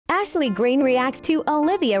Ashley Greene reacts to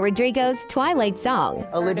Olivia Rodrigo's Twilight song.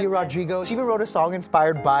 Olivia Rodrigo, she even wrote a song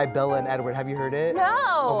inspired by Bella and Edward. Have you heard it? No!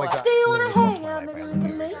 Oh my god. Do you wanna hang out? Maybe we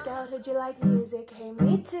can make out. Heard you like music, hey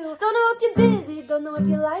me too. Don't know if you're busy, don't know if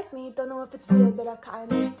you like me. Don't know if it's weird, but I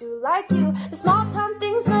kinda do like you. The small time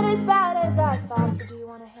thing's not as bad as I thought. So do you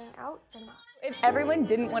wanna hang out or not? If everyone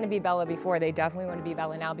didn't want to be Bella before, they definitely want to be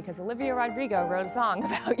Bella now because Olivia Rodrigo wrote a song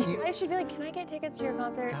about you. I should be like, can I get tickets to your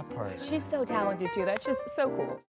concert? That part. She's so talented too. That's just so cool.